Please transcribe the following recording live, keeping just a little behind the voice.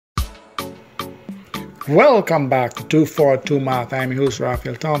Welcome back to 242 Math. I'm your host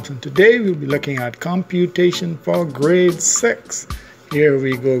Raphael Thompson. Today we'll be looking at computation for grade 6. Here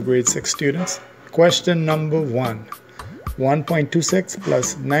we go, grade 6 students. Question number 1. 1.26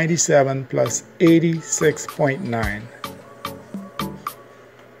 plus 97 plus 86.9.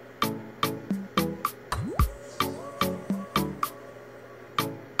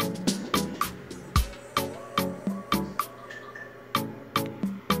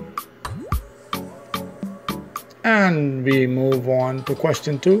 And we move on to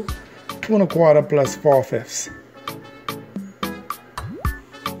question 2. 2 1/4 plus 4/5.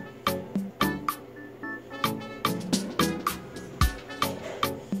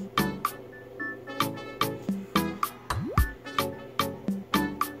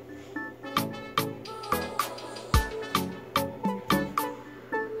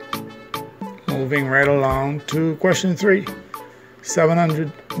 Moving right along to question 3.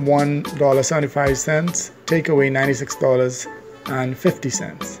 $701.75, take away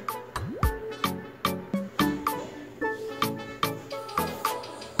 $96.50.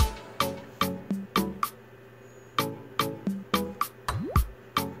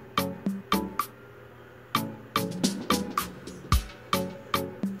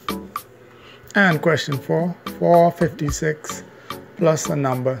 And question 4, 456 plus a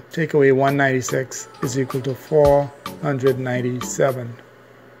number, take away 196 is equal to 497.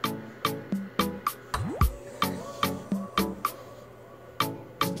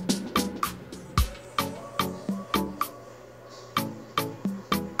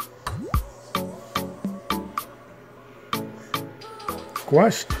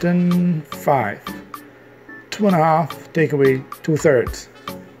 Question 5. 2 1/2 take away 2/3.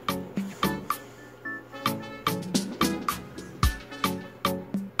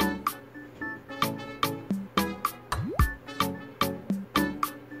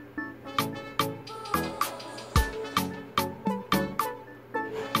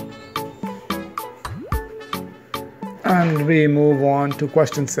 And we move on to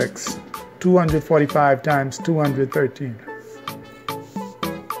question 6. 245 times 213.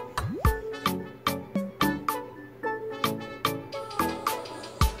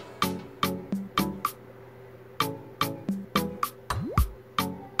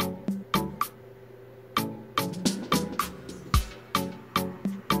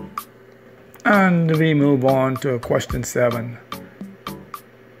 And we move on to question 7.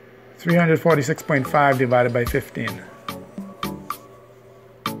 346.5 divided by 15.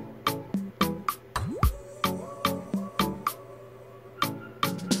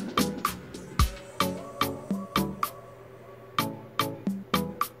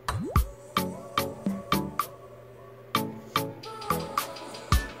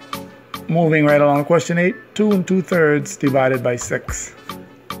 Moving right along, question 8, 2 2/3 divided by 6.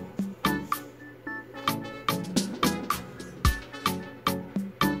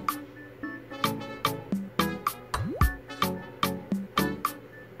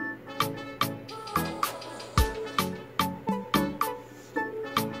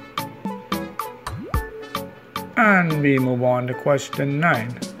 And we move on to question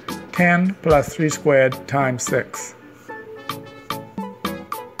 9, 10 plus 3 squared times 6.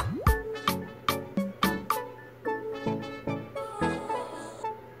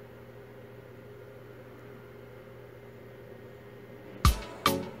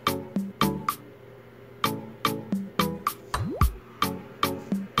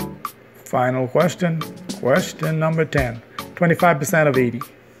 Final question, question number 10, 25% of 80.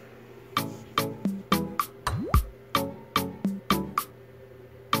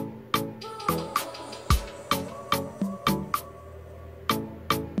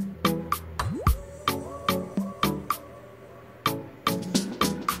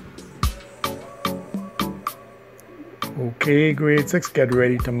 Okay, grade 6, get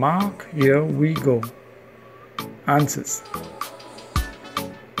ready to mark. Here we go. Answers.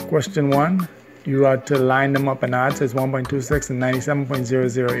 Question 1, you have to line them up and add. So it's 1.26 and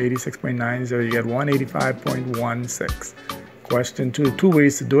 97.00, 86.90. You get 185.16. Question 2, 2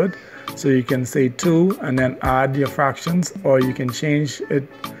 ways to do it. So you can say 2 and then add your fractions, or you can change 2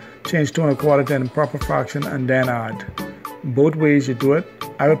 1/4 to an improper fraction and then add. Both ways you do it.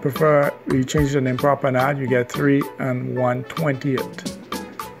 I would prefer you change it to an improper and add. You get 3 and 1/20th,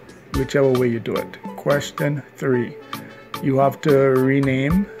 whichever way you do it. Question 3, you have to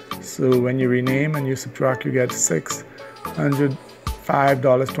rename. So when you rename and you subtract, you get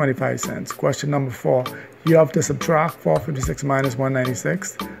 $605.25. Question number 4, you have to subtract 456 minus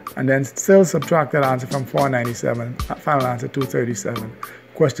 196 and then still subtract that answer from 497. Final answer 237.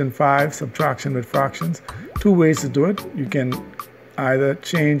 Question 5, subtraction with fractions. 2 ways to do it. You can either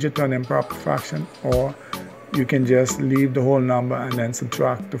change it to an improper fraction, or you can just leave the whole number and then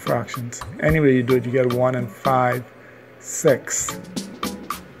subtract the fractions. Anyway you do it, you get 1 and 5, 6.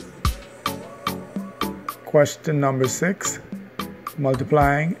 Question number 6.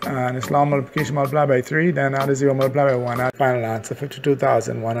 Multiplying, and it's long multiplication multiplied by 3, then add a 0 multiplied by 1. Final answer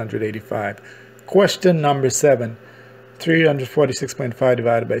 52,185. Question number 7. 346.5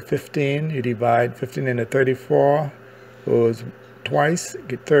 divided by 15. You divide 15 into 34, goes twice,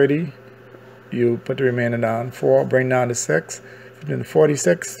 get 30. You put the remainder down, 4, bring down to 6. 15 to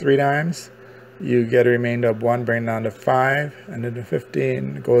 46, 3 times. You get a remainder of 1, bring down to 5, and then the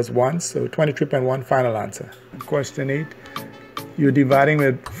 15 goes once, so 23.1, final answer. Question 8. You're dividing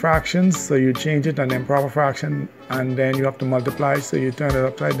with fractions, so you change it to an improper fraction, and then you have to multiply, so you turn it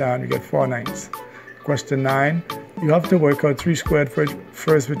upside down, you get 4 9s. Question 9. You have to work out 3 squared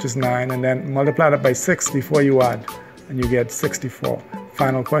first, which is 9, and then multiply that by 6 before you add, and you get 64.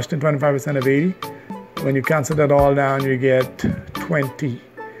 Final question, 25% of 80. When you cancel that all down, you get 20.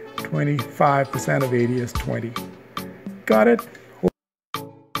 25% of 80 is 20. Got it?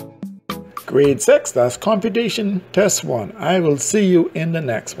 Grade 6, that's computation test 1. I will see you in the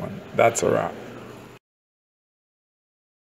next one. That's a wrap.